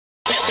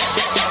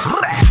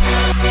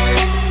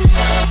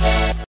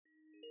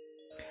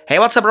Hey,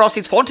 what's up bros,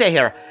 it's P40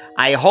 here.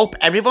 I hope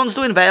everyone's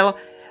doing well.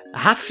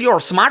 Has your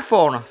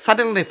smartphone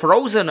suddenly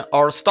frozen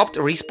or stopped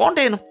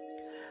responding?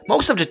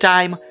 Most of the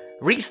time,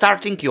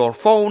 restarting your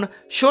phone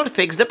should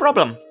fix the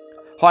problem.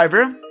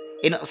 However,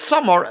 in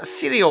some more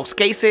serious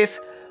cases,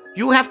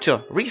 you have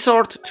to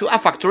resort to a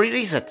factory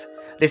reset.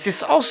 This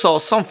is also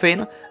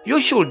something you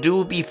should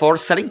do before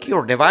selling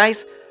your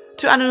device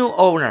to a new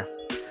owner.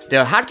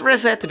 The hard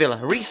reset will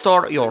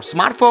restore your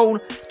smartphone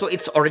to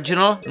its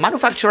original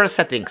manufacturer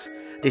settings.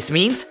 This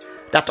means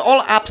that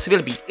all apps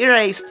will be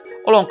erased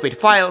along with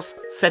files,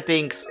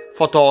 settings,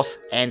 photos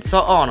and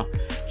so on.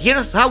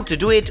 Here's how to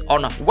do it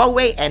on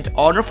Huawei and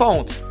Honor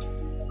phones.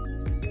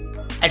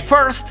 At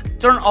first,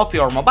 turn off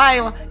your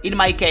mobile, in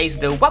my case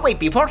the Huawei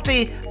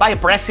P40, by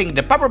pressing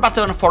the power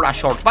button for a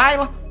short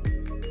while.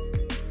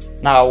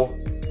 Now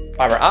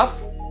power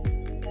off,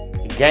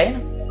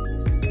 again.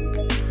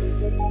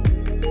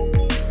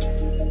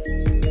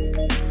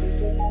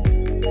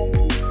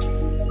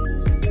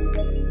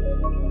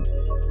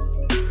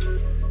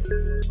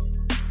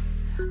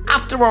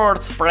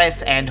 Afterwards,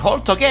 press and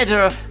hold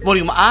together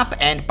volume up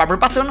and power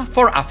button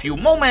for a few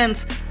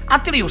moments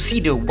until you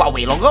see the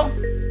Huawei logo.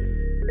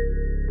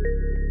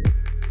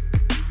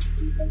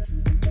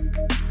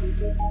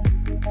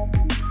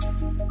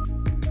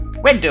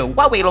 When the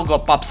Huawei logo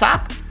pops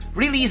up,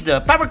 release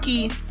the power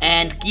key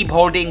and keep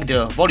holding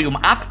the volume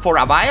up for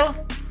a while.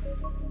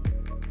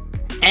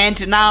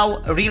 And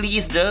now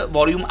release the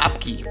volume up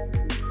key.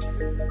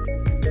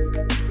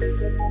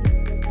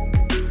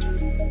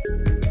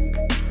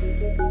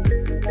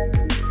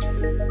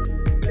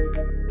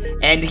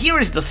 And here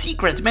is the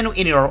secret menu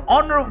in your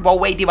Honor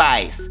Huawei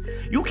device.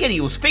 You can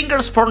use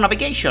fingers for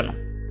navigation.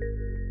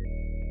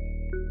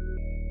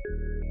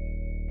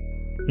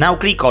 Now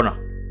click on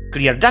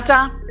Clear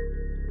Data,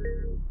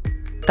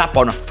 tap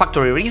on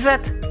Factory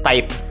Reset,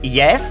 type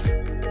Yes,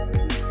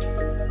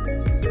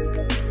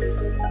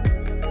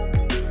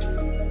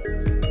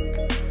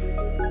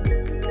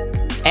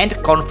 and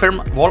confirm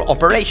whole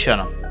operation.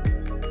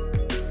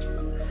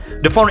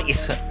 The phone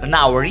is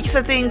now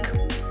resetting.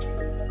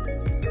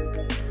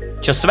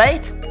 Just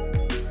wait.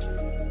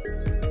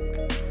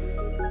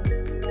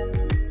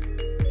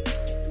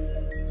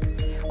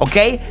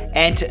 Okay,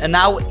 and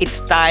now it's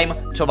time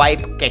to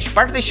wipe cache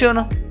partition.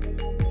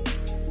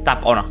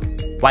 Tap on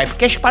wipe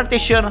cache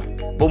partition,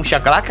 boom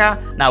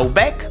shakalaka, now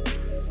back,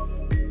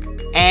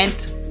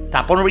 and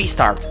tap on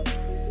restart.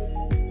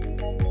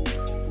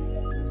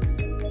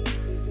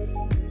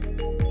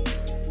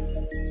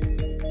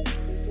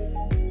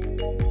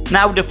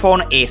 Now the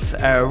phone is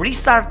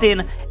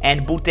restarting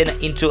and booting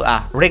into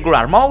a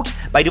regular mode.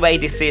 By the way,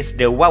 this is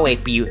the Huawei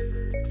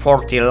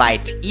P40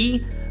 Lite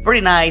E,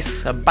 very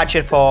nice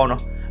budget phone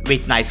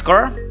with nice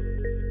color.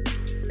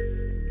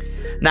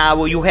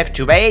 Now you have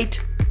to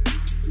wait.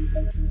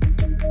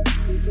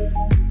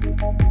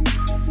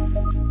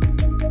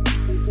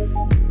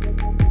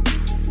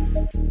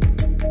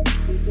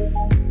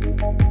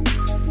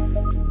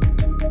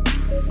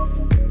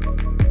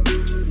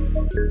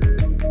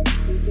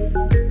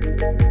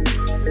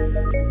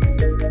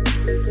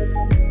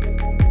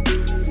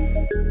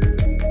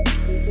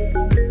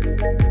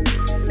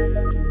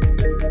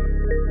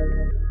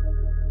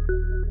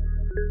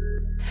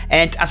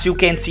 And as you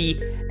can see,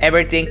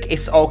 everything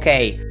is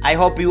okay. I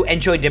hope you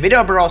enjoyed the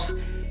video bros.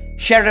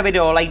 Share the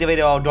video, like the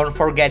video, don't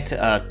forget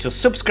to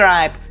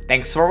subscribe.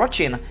 Thanks for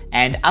watching,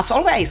 and as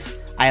always,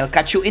 I'll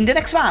catch you in the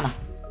next one.